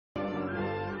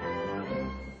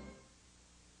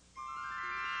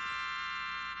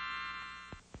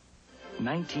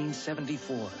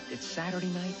1974. It's Saturday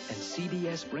night, and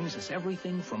CBS brings us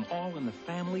everything from All in the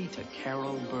Family to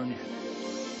Carol Burnett.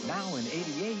 Now in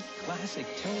 '88, classic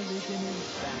television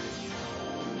is back.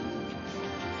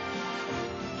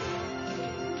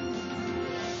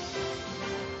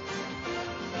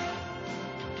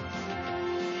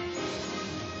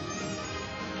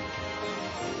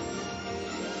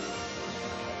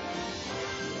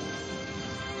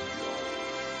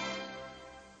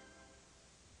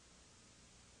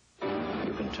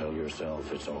 Tell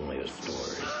yourself it's only a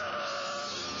story.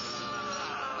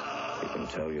 You can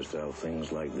tell yourself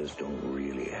things like this don't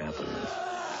really happen.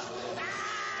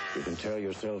 You can tell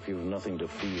yourself you've nothing to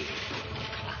fear.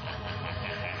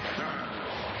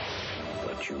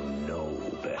 But you know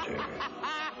better.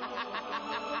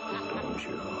 Don't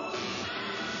you?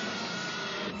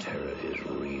 The terror is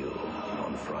real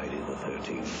on Friday the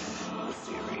 13th, the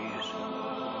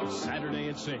series. Saturday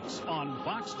at 6 on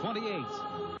Fox 28.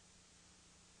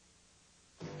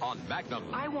 On Magnum.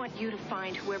 I want you to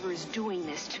find whoever is doing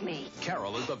this to me.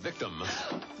 Carol is the victim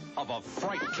of a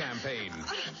fright campaign.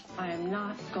 I am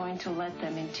not going to let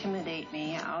them intimidate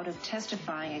me out of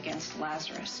testifying against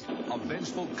Lazarus. A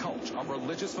vengeful cult of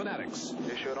religious fanatics.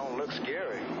 They sure don't look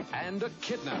scary. And a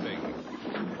kidnapping.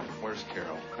 Where's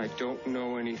Carol? I don't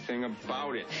know anything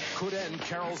about it. Could end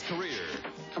Carol's career.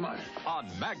 Come on. On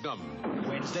Magnum.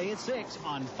 Wednesday at 6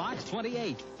 on Fox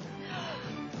 28.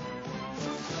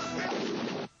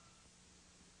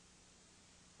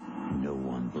 No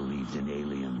one believed in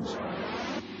aliens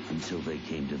until they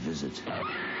came to visit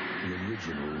the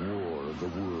original War of the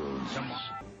Worlds. Come on.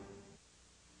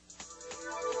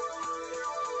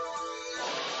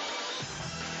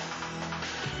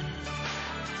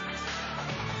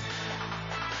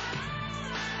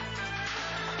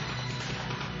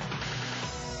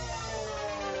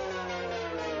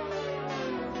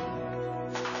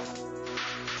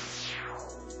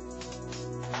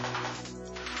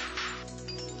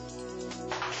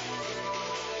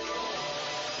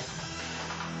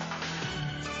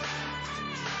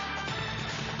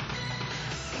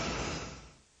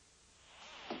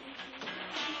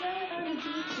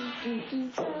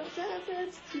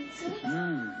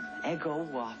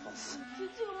 Egoo waffles.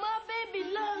 My baby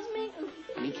loves me.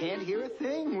 We can't hear a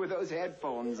thing with those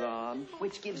headphones on,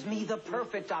 which gives me the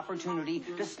perfect opportunity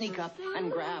to sneak up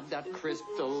and grab that crisp,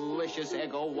 delicious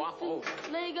Egoo waffle.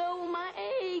 Let go my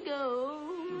ego.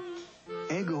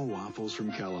 Egoo waffles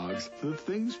from Kellogg's. The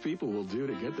things people will do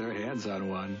to get their hands on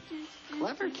one.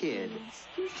 Clever kid.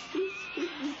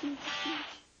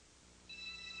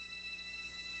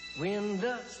 When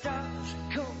the stars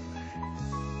come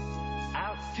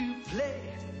out to play,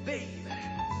 babe,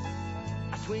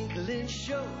 a twinkling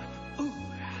show, ooh,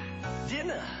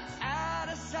 dinner out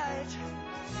of sight.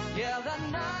 Yeah, the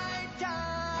night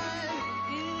time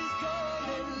is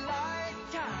golden light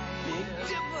time. Big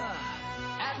Dipper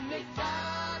at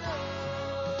McDonald.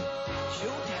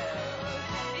 Showtime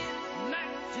is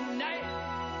night tonight.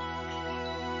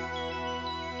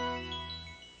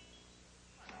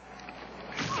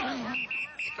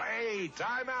 Hey,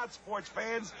 time out, sports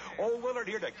fans. Old Willard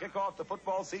here to kick off the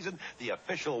football season the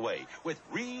official way with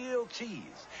real cheese.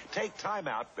 Take time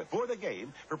out before the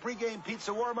game for pregame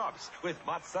pizza warm-ups with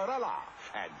mozzarella.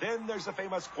 And then there's the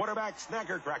famous quarterback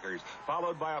snacker crackers,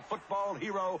 followed by a football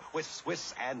hero with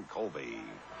Swiss and Colby.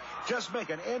 Just make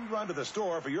an end run to the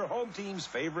store for your home team's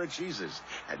favorite cheeses,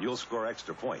 and you'll score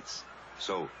extra points.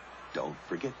 So don't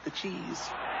forget the cheese.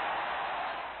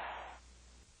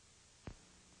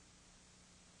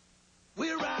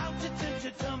 We're out to tempt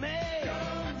your tummy.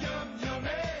 Yum, yum, yummy.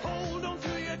 Hold on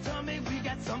to your tummy, we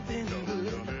got something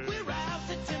good. We're out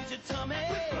to tempt your tummy.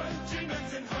 With crunchy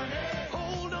nuts and honey.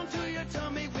 Hold on to your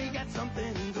tummy, we got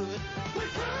something good.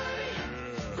 With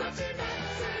crunchy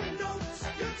nuts and oats.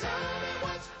 Your tummy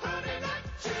wants honey nut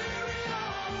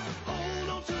Cheerios. Hold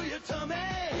on to your tummy.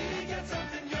 We got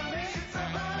something yummy. It's a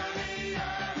honey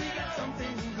nut. We got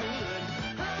something good.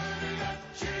 Honey nut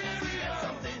Cheerios.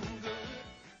 Something good.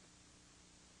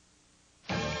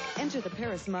 Enter the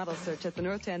Paris model search at the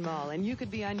NorthTown Mall, and you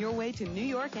could be on your way to New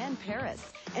York and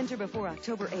Paris. Enter before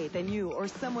October 8th, and you or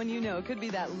someone you know could be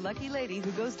that lucky lady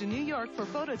who goes to New York for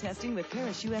photo testing with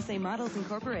Paris USA Models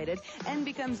Incorporated and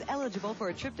becomes eligible for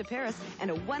a trip to Paris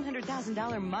and a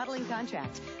 $100,000 modeling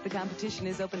contract. The competition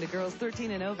is open to girls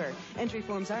 13 and over. Entry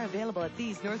forms are available at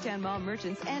these NorthTown Mall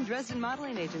merchants and Dresden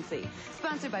Modeling Agency.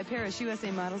 Sponsored by Paris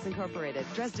USA Models Incorporated,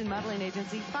 Dresden Modeling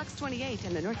Agency, Fox 28,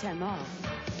 and the NorthTown Mall.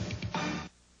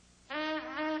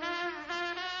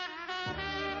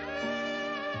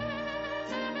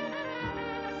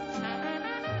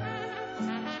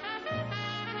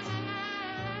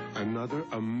 another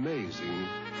amazing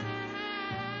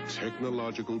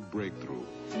technological breakthrough.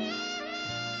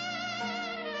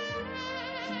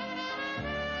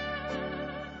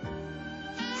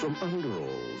 From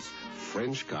Underalls,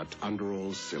 French-cut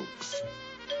Underalls silks.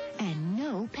 And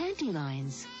no panty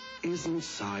lines. Isn't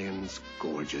science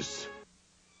gorgeous?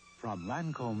 From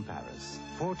Lancome Paris,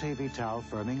 Forte-Vital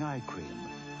Firming Eye Cream.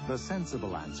 The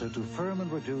sensible answer to firm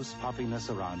and reduce puffiness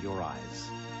around your eyes.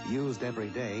 Used every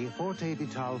day,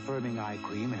 Forte-Vital Firming Eye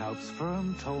Cream helps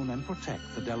firm, tone, and protect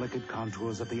the delicate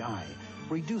contours of the eye,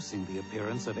 reducing the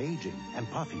appearance of aging and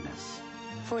puffiness.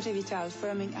 Forte-Vital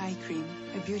Firming Eye Cream,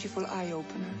 a beautiful eye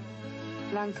opener.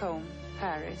 Lancome,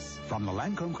 Paris. From the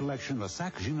Lancome collection, Le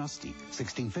Sac Gymnastique,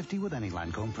 $16.50 with any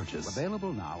Lancome purchase.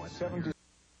 Available now at 70.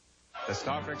 The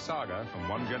Star Trek Saga, from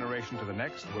one generation to the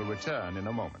next, will return in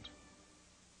a moment.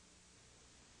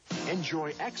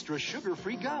 Enjoy extra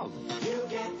sugar-free gum. You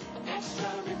get extra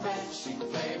refreshing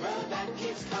flavor that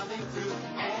keeps coming through.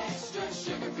 Extra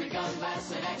sugar-free gum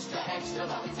lasts an extra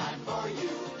long time for you.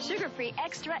 Sugar-free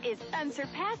extra is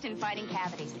unsurpassed in fighting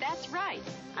cavities. That's right,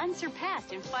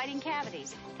 unsurpassed in fighting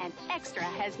cavities. And extra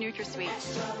has NutraSweet.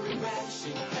 Extra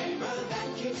refreshing flavor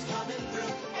that keeps coming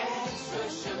through.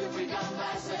 Extra sugar-free gum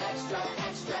lasts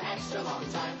an extra long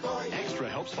time for you. Extra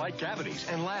helps fight cavities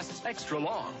and lasts extra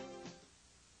long.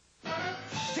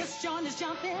 Just join us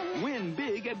jumping. Win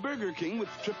big at Burger King with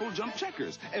Triple Jump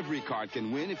Checkers. Every card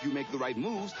can win if you make the right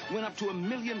moves. Win up to $1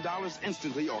 million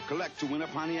instantly or collect to win a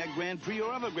Pontiac Grand Prix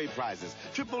or other great prizes.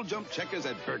 Triple Jump Checkers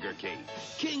at Burger King.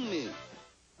 King me.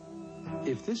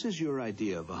 If this is your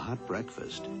idea of a hot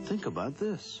breakfast, think about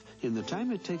this. In the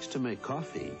time it takes to make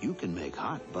coffee, you can make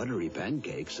hot, buttery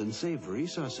pancakes and savory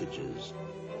sausages.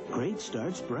 Great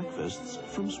starts breakfasts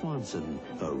from Swanson.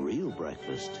 A real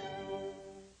breakfast.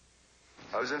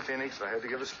 I was in Phoenix. I had to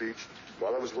give a speech.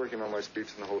 While I was working on my speech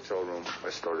in the hotel room, I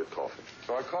started coughing.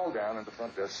 So I called down, and the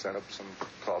front desk sent up some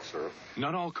cough syrup.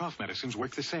 Not all cough medicines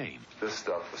work the same. This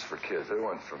stuff was for kids. It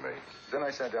wasn't for me. Then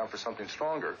I sat down for something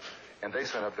stronger, and they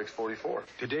sent up Vicks 44.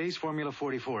 Today's Formula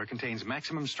 44 contains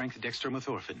maximum strength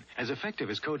dextromethorphan, as effective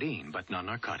as codeine, but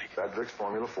non-narcotic. That Vicks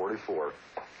Formula 44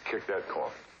 kicked that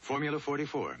cough. Formula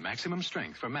 44, maximum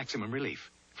strength for maximum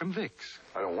relief. From Vicks.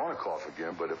 I don't want to cough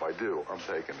again, but if I do, I'm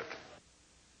taking it.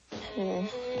 Oh,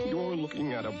 you're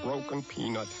looking at a broken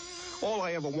peanut. All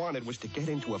I ever wanted was to get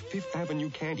into a Fifth Avenue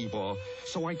candy bar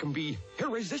so I can be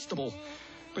irresistible.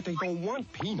 But they don't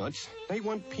want peanuts. They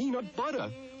want peanut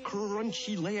butter.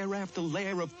 Crunchy layer after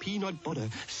layer of peanut butter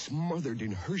smothered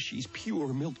in Hershey's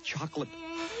pure milk chocolate.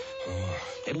 Oh,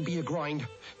 it'll be a grind,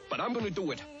 but I'm going to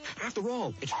do it. After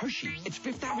all, it's Hershey. It's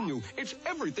Fifth Avenue. It's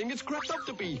everything it's crept up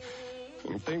to be.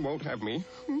 And if they won't have me,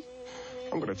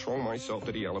 I'm going to throw myself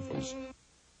to the elephants.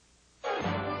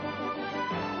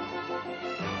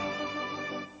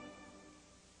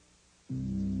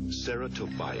 Sarah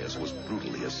Tobias was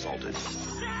brutally assaulted.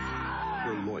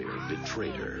 Her lawyer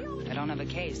betrayed her. I don't have a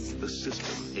case. The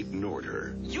system ignored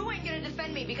her. You ain't gonna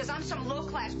defend me because I'm some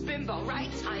low-class bimbo,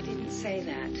 right? I didn't say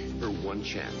that. Her one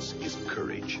chance is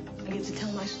courage. I get to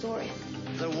tell my story.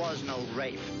 There was no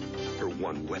rape. Her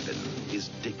one weapon is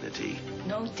dignity.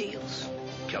 No deals.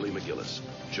 Kelly McGillis,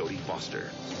 Jodie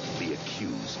Foster, The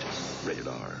Accused. Rated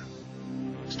R.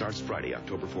 Starts Friday,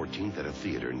 October 14th at a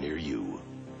theater near you.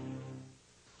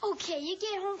 Okay, you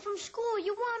get home from school.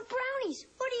 You want brownies.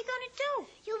 What are you going to do?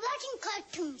 You're watching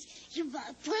cartoons. You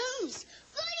want brownies.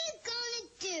 What are you going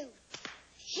to do?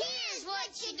 Here's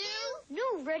what you do.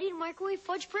 New ready-to-microwave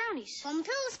fudge brownies. From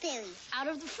Pillsbury. Out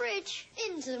of the fridge.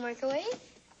 Into the microwave.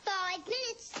 5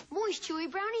 minutes. Moist, chewy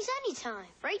brownies anytime.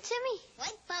 Right, Timmy?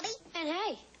 Right, Bubby. And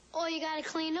hey, all you got to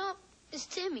clean up is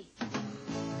Timmy.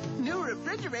 New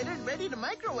refrigerated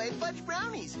ready-to-microwave fudge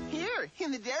brownies. Here,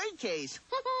 in the dairy case.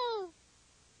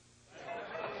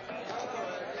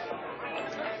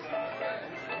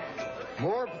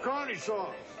 More pecani sauce.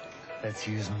 Let's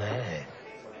use May.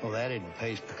 Well, that isn't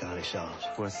paste pecani sauce.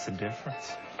 What's the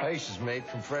difference? Paste is made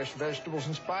from fresh vegetables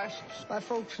and spices. By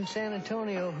folks from San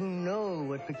Antonio who know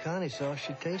what pecani sauce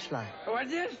should taste like. Well,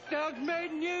 this stuff's made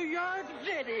in New York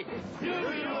City.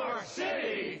 New York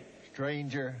City!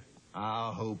 Stranger,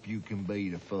 I hope you can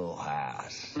beat a full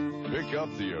house. Pick up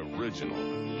the original.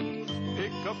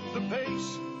 Pick up the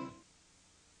pace.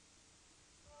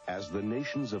 As the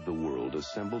nations of the world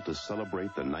assemble to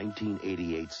celebrate the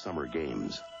 1988 Summer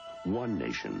Games, one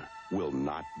nation will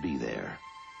not be there.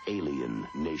 Alien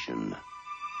Nation.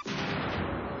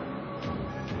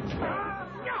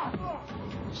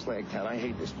 Slagtown, I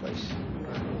hate this place.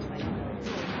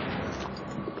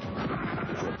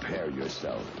 Prepare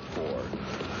yourself for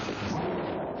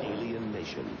Alien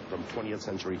Nation from 20th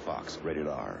Century Fox, rated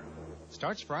R.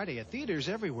 Starts Friday at theaters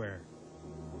everywhere.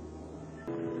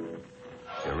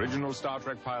 The original Star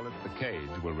Trek pilot, The Cage,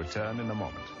 will return in a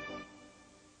moment.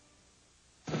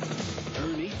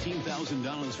 Earn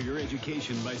 $18,000 for your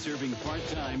education by serving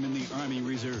part-time in the Army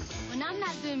Reserve. When I'm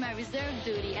not doing my reserve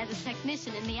duty as a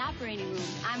technician in the operating room,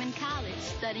 I'm in college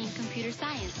studying computer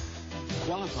science.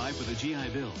 Qualify for the GI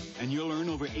Bill, and you'll earn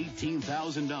over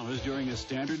 $18,000 during a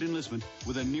standard enlistment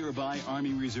with a nearby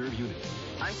Army Reserve unit.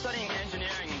 I'm studying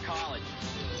engineering in college,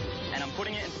 and I'm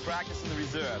putting it into practice in the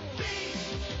reserve.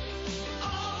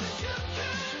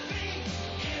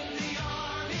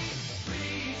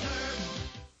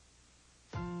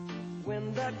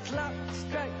 When the clock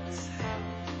strikes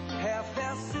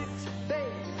 6:30,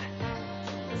 babe,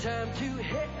 time to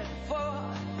head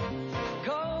for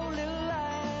golden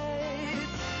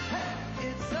lights. Hey,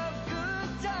 it's a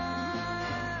good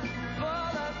time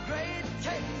for the great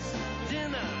taste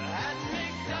dinner at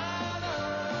McDonald's.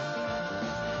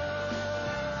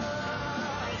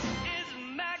 It's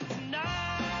Mac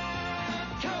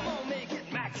tonight. Come on, make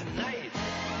it Mac tonight.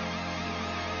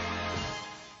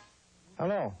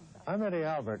 Hello. I'm Eddie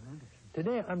Albert.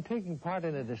 Today I'm taking part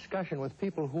in a discussion with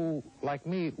people who, like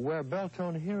me, wear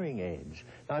bell-tone hearing aids.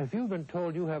 Now, if you've been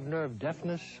told you have nerve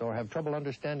deafness or have trouble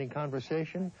understanding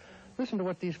conversation, listen to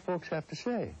what these folks have to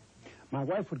say. My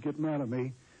wife would get mad at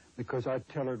me because I'd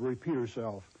tell her to repeat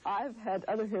herself. I've had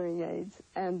other hearing aids,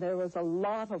 and there was a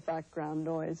lot of background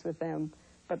noise with them,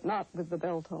 but not with the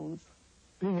bell tones.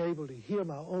 Being able to hear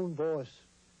my own voice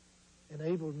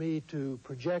enabled me to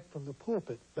project from the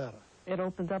pulpit better. It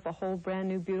opened up a whole brand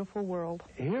new, beautiful world.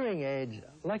 Hearing aids,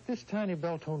 like this tiny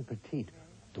bell-tone petite,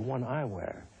 the one I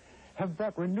wear, have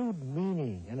brought renewed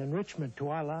meaning and enrichment to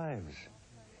our lives.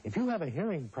 If you have a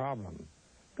hearing problem,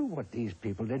 do what these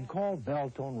people did. Call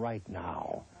Bell-Tone right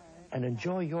now and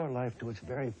enjoy your life to its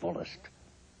very fullest.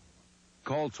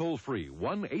 Call toll-free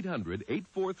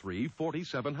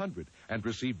 1-800-843-4700 and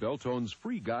receive Bell-Tone's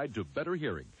free guide to better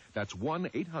hearing. That's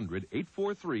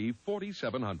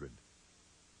 1-800-843-4700.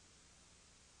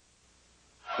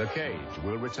 The Cage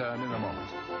will return in a moment.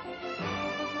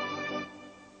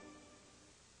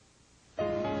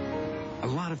 A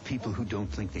lot of people who don't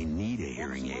think they need a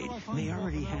hearing aid may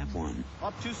already have one.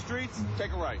 Up 2 streets,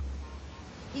 take a right.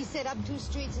 He said up 2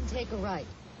 streets and take a right.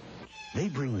 They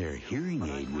bring their hearing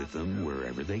aid with them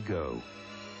wherever they go.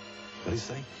 What did he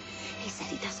say? He said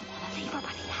he doesn't want to leave her,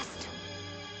 but he has to.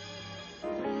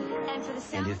 And for the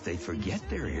sound... And if they forget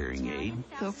their hearing aid,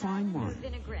 they'll find one.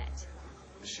 Vinaigrette.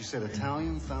 She said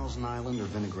Italian, Thousand Island, or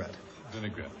vinaigrette.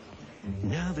 Vinaigrette.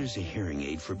 Now there's a hearing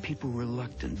aid for people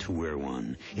reluctant to wear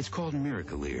one. It's called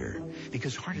Miracle Ear.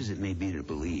 Because hard as it may be to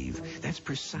believe, that's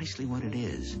precisely what it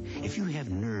is. If you have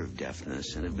nerve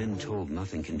deafness and have been told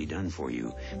nothing can be done for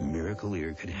you, Miracle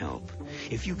Ear could help.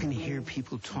 If you can hear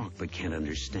people talk but can't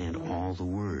understand all the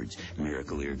words,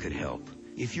 Miracle Ear could help.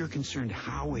 If you're concerned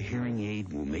how a hearing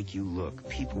aid will make you look,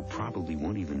 people probably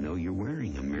won't even know you're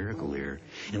wearing a Miracle Ear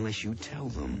unless you tell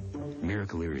them.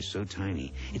 Miracle Ear is so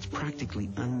tiny, it's practically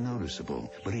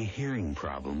unnoticeable, but a hearing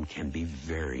problem can be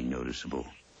very noticeable.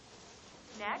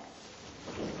 Next.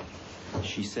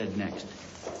 She said next.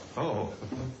 Oh.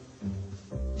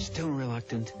 Still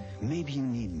reluctant? Maybe you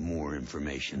need more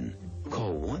information.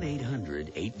 Call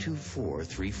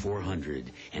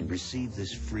 1-800-824-3400 and receive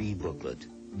this free booklet.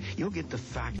 You'll get the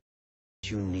facts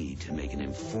you need to make an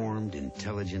informed,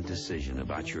 intelligent decision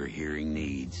about your hearing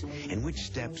needs and which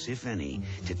steps, if any,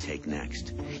 to take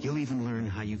next. You'll even learn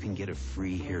how you can get a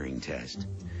free hearing test.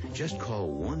 Just call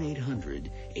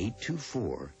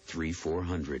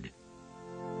 1-800-824-3400.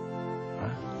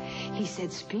 He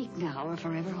said speak now or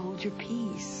forever hold your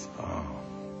peace. Oh.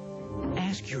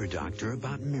 Ask your doctor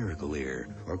about Miracle Ear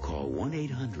or call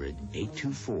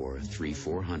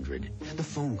 1-800-824-3400. The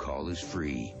phone call is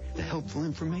free. The helpful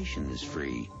information is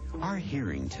free. Our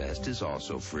hearing test is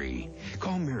also free.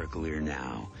 Call Miracle Ear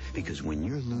now, because when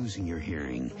you're losing your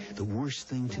hearing, the worst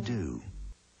thing to do...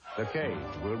 The Cage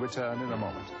will return in a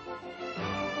moment.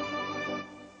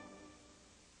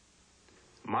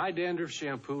 My dandruff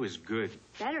shampoo is good.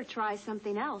 Better try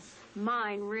something else.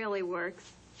 Mine really works.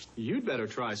 You'd better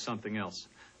try something else,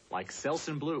 like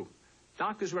Selsun Blue.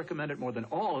 Doctors recommend it more than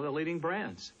all of the leading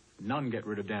brands. None get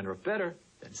rid of dandruff better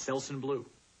than Selsun Blue.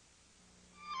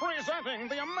 Presenting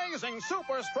the amazing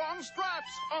super strong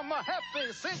straps on the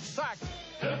Hefty Cinch Sack.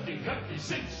 Hefty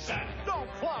Cinch Sack. Don't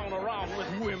clown around with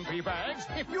wimpy bags.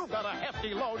 If you've got a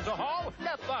hefty load to haul,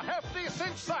 get the Hefty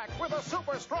Cinch Sack with a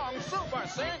super strong super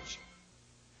cinch.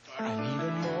 I need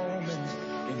a moment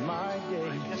in my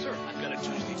day. Yes, sir. I've got a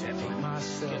Tuesday tattoo.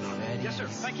 Myself. Yes, sir.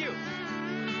 Thank you.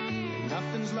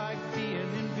 Nothing Nothing's like being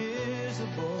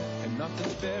invisible, and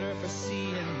nothing's better for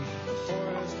seeing the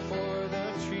forest for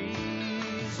the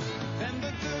trees than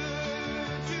the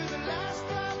good to the last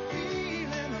drop feeling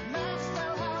of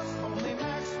Maxwell House, only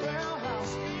Maxwell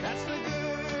House. That's the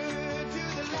good to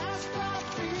the last drop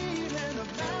feeling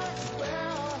of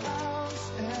Maxwell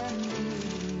House and me.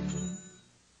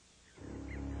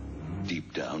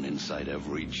 Deep down inside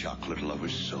every chocolate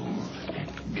lover's soul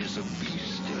is a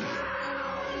beastie.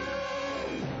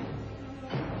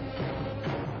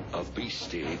 A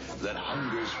beastie that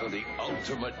hungers for the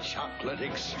ultimate chocolate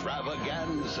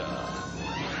extravaganza.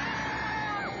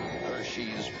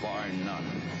 Hershey's Bar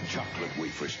None. Chocolate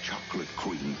wafers, chocolate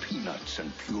cream, peanuts,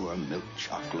 and pure milk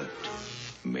chocolate.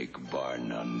 Make Bar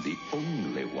None the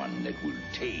only one that will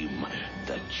tame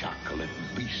the chocolate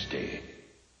beastie.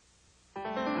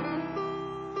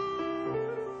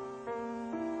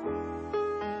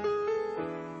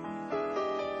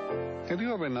 Have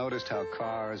you ever noticed how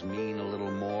cars mean a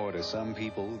little more to some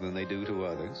people than they do to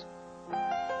others?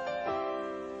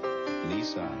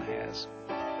 Nissan has.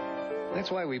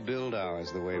 That's why we build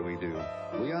ours the way we do.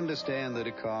 We understand that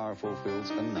a car fulfills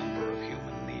a number of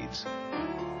human needs.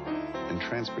 And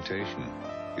transportation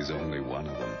is only one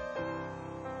of them.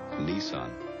 Nissan,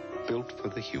 built for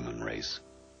the human race.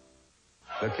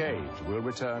 The Cage will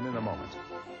return in a moment.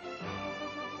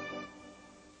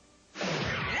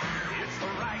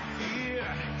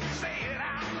 Say it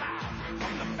out loud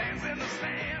from the fans in the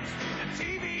stands, the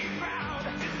TV crowd,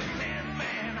 and the thin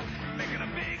man making a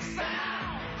big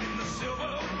sound in the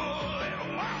silver bull. It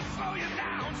won't slow you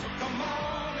down, so come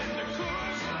on into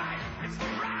Coors Light. It's the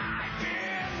right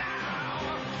here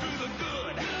now to the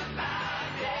good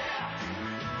life, yeah.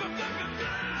 The good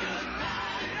life,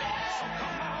 yeah. So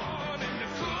come on into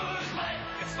Coors Light.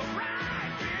 It's the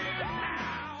right here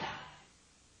now.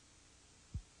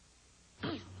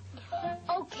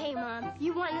 Okay, Mom,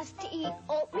 you want us to eat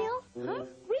oatmeal? Huh?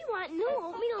 We want new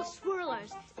oatmeal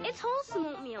swirlers. It's wholesome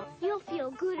oatmeal. You'll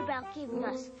feel good about giving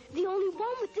us the only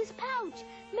one with this pouch,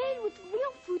 made with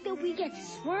real fruit that we get to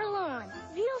swirl on.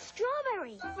 Real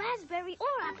strawberry, raspberry,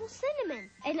 or apple cinnamon.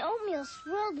 And oatmeal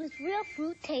swirled with real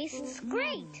fruit tastes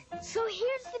great. So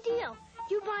here's the deal.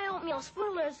 You buy oatmeal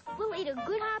swirlers, we'll eat a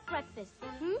good hot breakfast.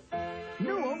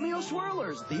 New oatmeal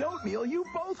swirlers, the oatmeal you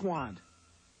both want.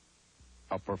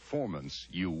 A performance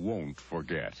you won't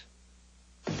forget.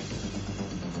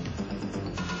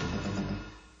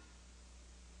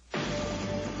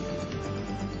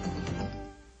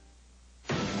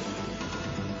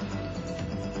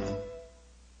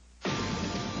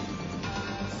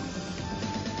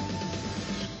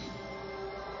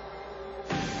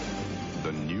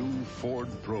 The new Ford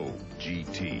Probe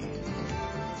GT.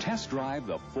 Test drive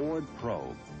the Ford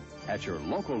Probe at your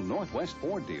local Northwest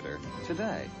Ford dealer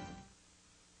today.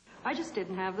 I just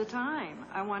didn't have the time.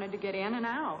 I wanted to get in and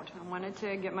out. I wanted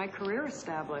to get my career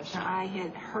established. I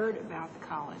had heard about the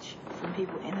college from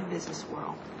people in the business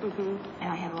world, and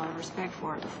I had a lot of respect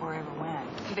for it before I ever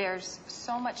went. There's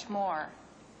so much more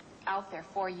out there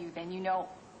for you than you know.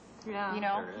 Yeah. You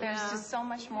know, there's just so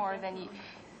much more than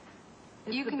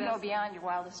you can go beyond your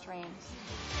wildest dreams.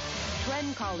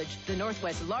 Trend College, the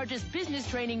Northwest's largest business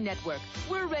training network.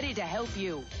 We're ready to help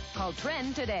you. Call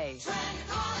Trend today. Trend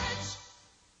College.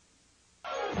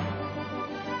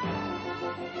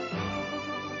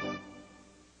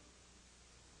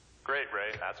 Great,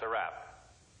 Ray. That's a wrap.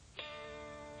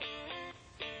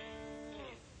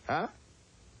 Huh?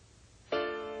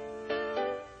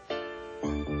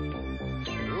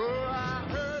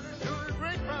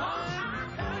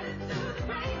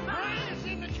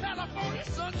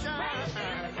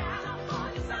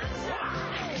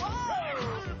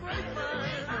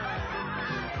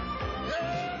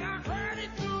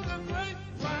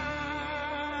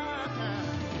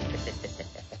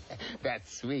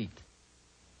 That's sweet.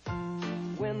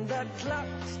 When the clock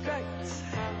strikes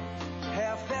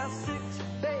 6:30,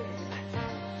 babe,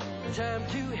 time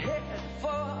to head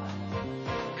for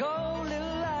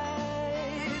Golden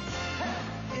Lights.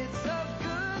 It's a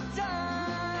good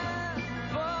time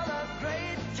for the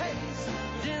great taste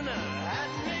dinner at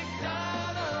McDonald's.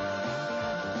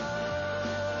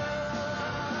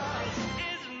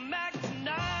 It's Mac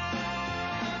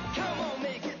tonight. Come on,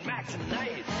 make it Mac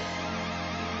tonight.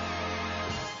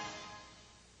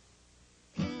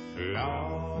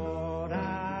 Lord,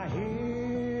 I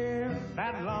hear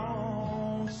that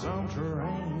lonesome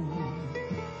train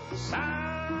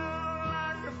sound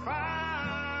like a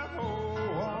 501.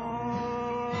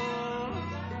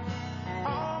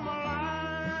 All my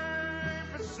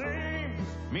life it seems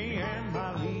me and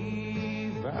my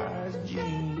Levi's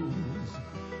jeans,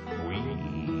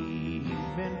 we've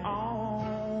been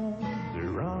on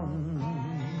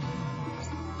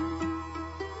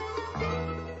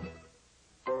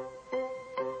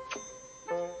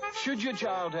Should your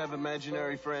child have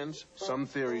imaginary friends? Some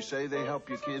theories say they help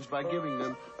your kids by giving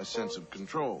them a sense of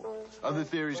control. Other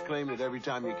theories claim that every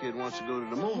time your kid wants to go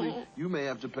to the movie, you may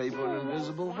have to pay for an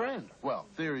invisible friend. Well,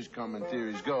 theories come and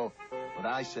theories go, but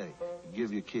I say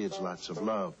give your kids lots of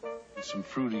love and some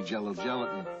fruity Jell-O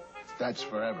gelatin. That's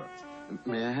forever.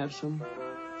 May I have some?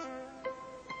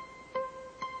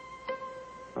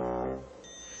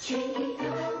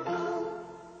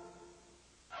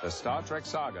 The Star Trek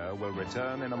Saga will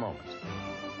return in a moment.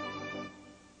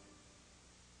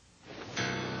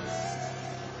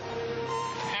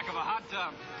 Heck of a hot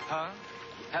tub. Huh?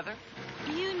 Heather?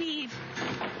 You need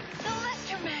the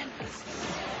Listerman.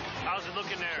 How's it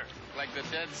looking there? Like the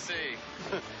Dead Sea.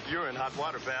 You're in hot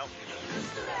water, pal.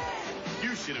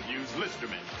 You should have used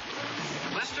Listerman.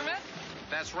 Listerman?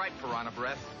 That's right, Piranha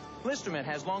Breath. Listerman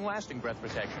has long-lasting breath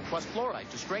protection, plus fluoride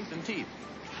to strengthen teeth.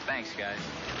 Thanks, guys.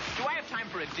 Do I have time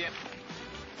for a dip?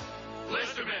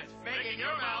 Listerman, making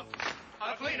your mouth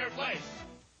a cleaner place.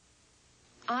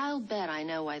 I'll bet I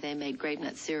know why they made Grape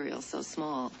Nut cereal so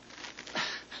small.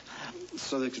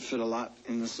 So they could fit a lot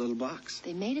in this little box.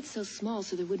 They made it so small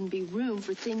so there wouldn't be room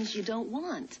for things you don't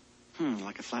want.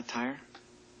 Like a flat tire?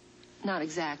 Not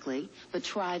exactly, but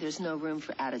try there's no room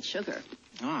for added sugar.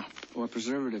 Or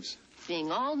preservatives.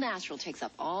 Being all natural takes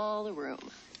up all the room.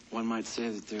 One might say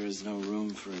that there is no room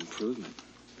for improvement.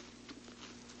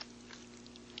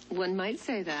 One might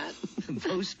say that.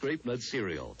 Post Grape Nut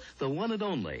cereal, the one and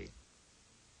only.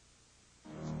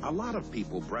 A lot of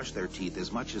people brush their teeth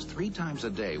as much as 3 times a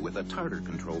day with a tartar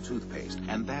control toothpaste,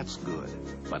 and that's good,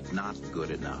 but not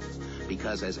good enough.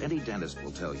 Because as any dentist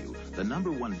will tell you, the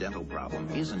 #1 dental problem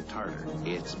isn't tartar,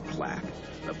 it's plaque.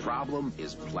 The problem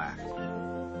is plaque.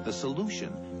 The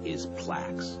solution is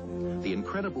Plaques, the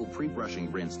incredible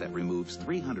pre-brushing rinse that removes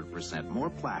 300% more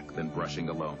plaque than brushing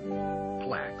alone.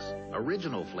 Plaques,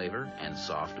 original flavor and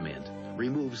soft mint,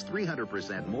 removes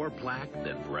 300% more plaque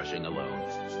than brushing alone.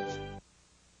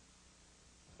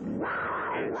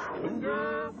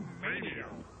 Cougar Mania.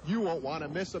 You won't want to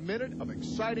miss a minute of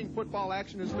exciting football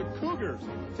action as the Cougars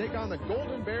take on the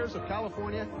Golden Bears of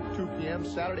California, 2 p.m.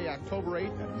 Saturday, October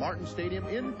 8th at Martin Stadium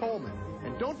in Pullman.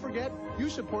 And don't forget,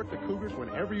 you support the Cougars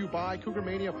whenever you buy Cougar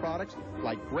Mania products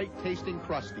like great-tasting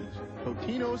Crusties,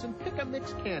 Totino's, and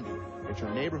Pick-a-Mix candy at your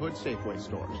neighborhood Safeway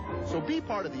stores. So be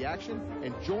part of the action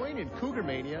and join in Cougar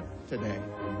Mania today.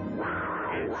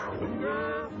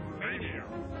 Cougar Mania.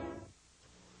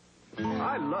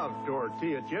 I love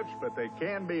tortilla chips, but they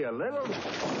can be a little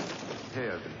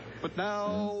heavy. But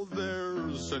now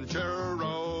there's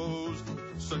Sancheros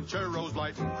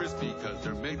light and crispy, because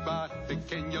they're made by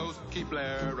pequeños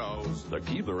Kibleros. The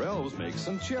Keebler elves make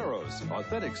Sancheros,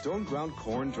 authentic stone-ground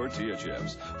corn tortilla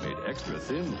chips, made extra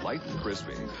thin, light, and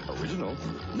crispy. Original,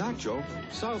 nacho,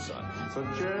 salsa.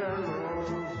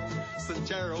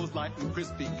 Sancheros light and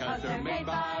crispy, because they're made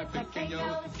by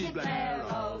pequeños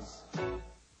Kibleros.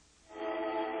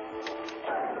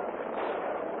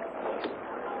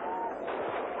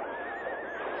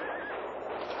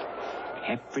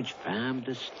 Pepperidge Farm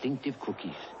distinctive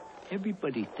cookies.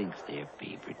 Everybody thinks their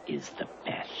favorite is the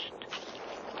best.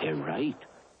 They're right.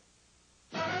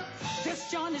 This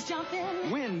John is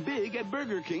jumping. Win big at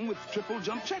Burger King with Triple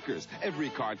Jump Checkers. Every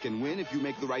card can win if you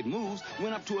make the right moves.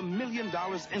 Win up to $1 million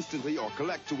instantly, or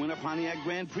collect to win a Pontiac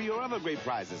Grand Prix or other great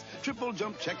prizes. Triple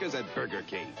Jump Checkers at Burger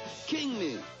King. King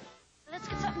me. Let's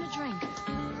get something to drink.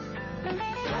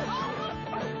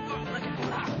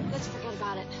 Let's forget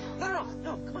about it.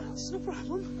 No, come on, it's no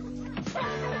problem.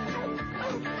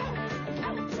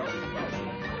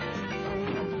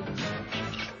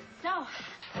 No,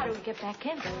 how do we get back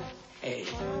in? Hey.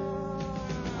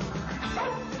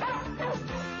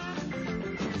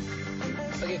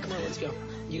 Okay, come on, let's go.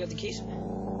 You got the keys?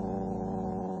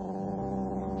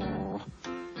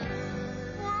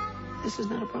 This is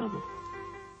not a problem.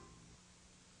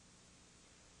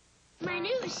 My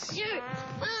new shirt.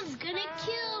 Mom's gonna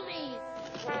kill me.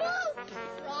 No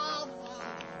problem.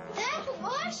 That's what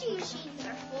washing machines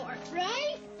are for,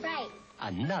 right? Right.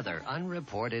 Another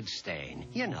unreported stain.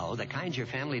 You know, the kind your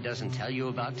family doesn't tell you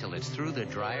about till it's through the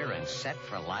dryer and set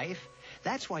for life.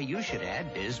 That's why you should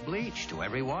add Biz Bleach to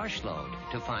every wash load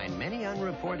to find many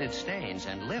unreported stains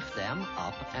and lift them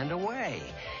up and away.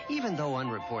 Even though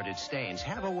unreported stains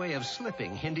have a way of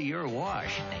slipping into your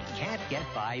wash, they can't get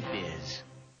by Biz.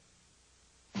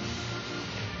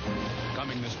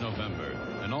 Coming this November,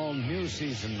 an all-new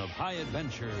season of high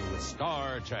adventure with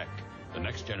Star Trek. The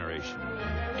Next Generation.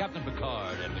 Captain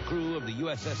Picard and the crew of the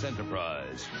USS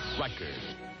Enterprise. Riker,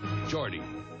 Geordi,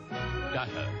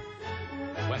 Data,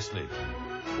 Wesley,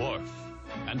 Worf,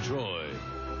 and Troy.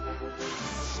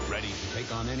 Ready to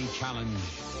take on any challenge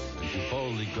and to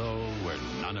boldly go where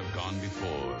none have gone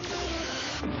before.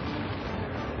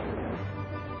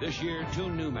 This year, 2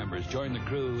 new members join the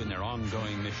crew in their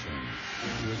ongoing mission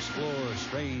to explore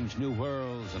strange new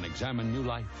worlds and examine new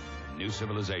life and new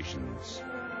civilizations.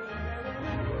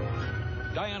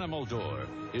 Diana Muldaur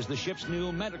is the ship's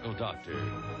new medical doctor,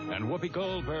 and Whoopi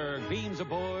Goldberg beams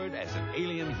aboard as an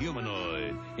alien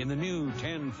humanoid in the new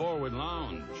 10 Forward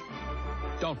Lounge.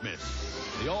 Don't miss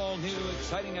the all-new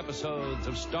exciting episodes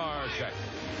of Star Trek,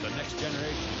 The Next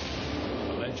Generation.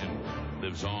 The legend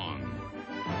lives on.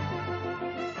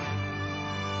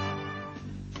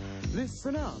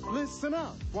 Listen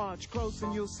up, watch close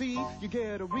and you'll see you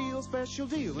get a real special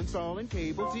deal installing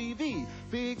cable TV.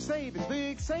 Big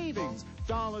savings,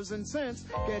 dollars and cents.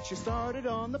 Get you started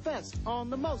on the best, on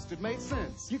the most, it makes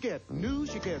sense. You get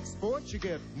news, you get sports, you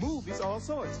get movies, all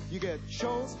sorts. You get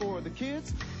shows for the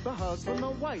kids, the husband, the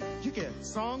wife. You get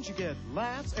songs, you get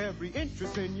laughs, every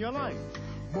interest in your life.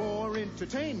 More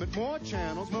entertainment, more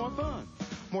channels, more fun.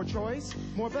 More choice,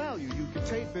 more value, you can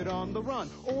tape it on the run.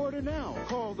 Order now,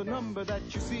 call the number that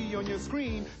you see on your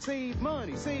screen. Save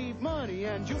money,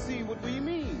 and you'll see what we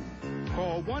mean.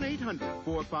 Call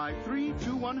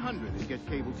 1-800-453-2100 and get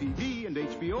cable TV and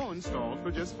HBO installed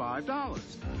for just $5.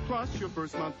 Plus your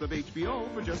first month of HBO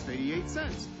for just 88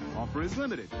 cents. Offer is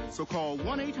limited, so call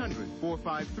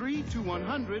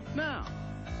 1-800-453-2100 now.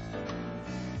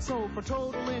 So for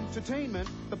total entertainment,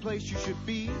 the place you should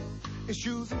be is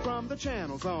choosing from the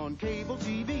channels on cable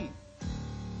TV.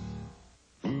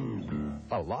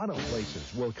 A lot of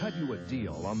places will cut you a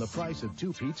deal on the price of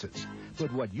 2 pizzas,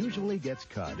 but what usually gets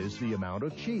cut is the amount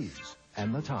of cheese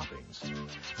and the toppings.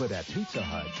 But at Pizza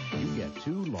Hut, you get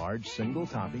 2 large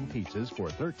single-topping pizzas for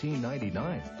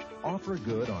 $13.99. Offer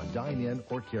good on dine-in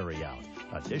or carry-out.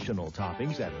 Additional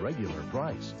toppings at regular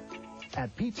price.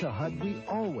 At Pizza Hut, we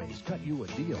always cut you a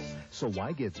deal. So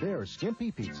why get their skimpy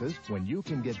pizzas when you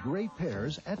can get great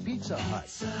pairs at Pizza Hut?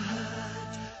 Pizza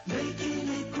Hut, making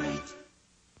it great.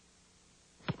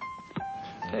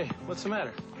 Hey, what's the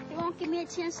matter? They won't give me a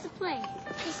chance to play.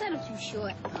 They said I'm too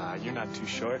short. You're not too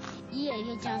short. Yeah,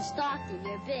 you're John Stockton.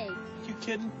 You're big. You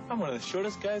kidding? I'm one of the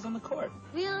shortest guys on the court.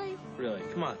 Really? Really?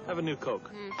 Come on, have a new Coke.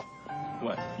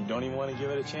 What, you don't even want to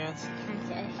give it a chance?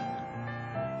 Okay.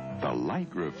 The light,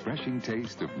 refreshing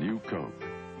taste of new Coke.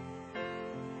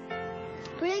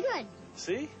 Pretty good.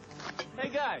 See? Hey,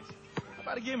 guys, how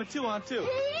about a game of 2-on-2?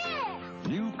 Yeah!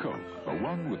 New Coke, the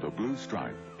one with the blue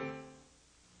stripe.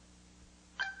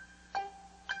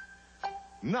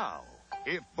 Now,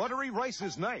 if buttery rice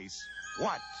is nice,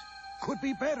 what could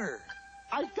be better?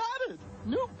 I got it!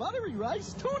 New buttery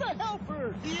rice tuna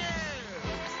helper! Yeah!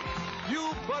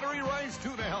 New buttery rice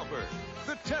tuna helper.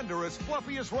 The tenderest,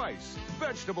 fluffiest rice.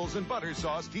 Vegetables and butter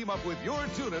sauce team up with your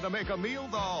tuna to make a meal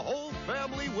the whole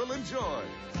family will enjoy.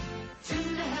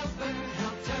 Tuna helper,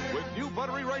 help her. With new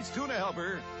buttery rice tuna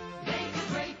helper, Make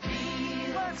a great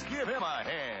meal. Let's give him a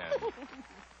hand.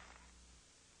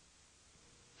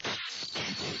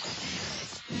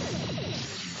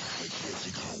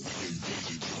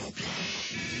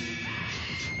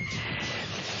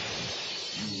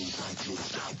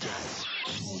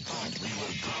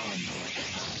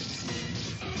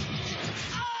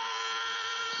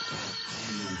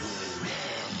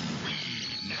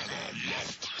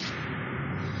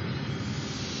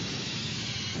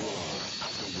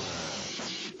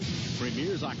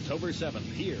 Premieres October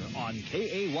 7th here on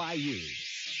KAYU.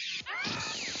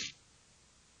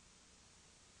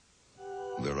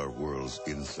 There are worlds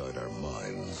inside our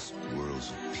minds,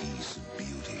 worlds of peace and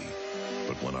beauty.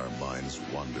 But when our minds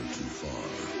wander too far,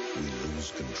 we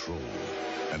lose control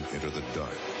and enter the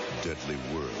dark, deadly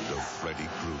world of Freddy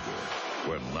Krueger,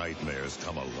 where nightmares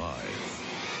come alive.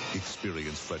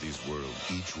 Experience Freddy's World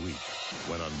each week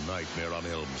when A Nightmare on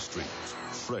Elm Street,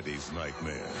 Freddy's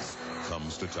Nightmares,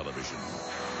 comes to television.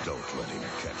 Don't let him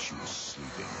catch you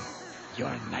sleeping.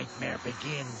 Your nightmare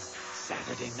begins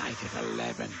Saturday night at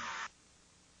 11.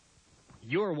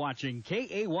 You're watching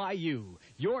KAYU,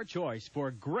 your choice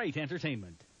for great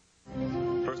entertainment.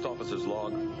 First officer's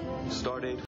log. Stardate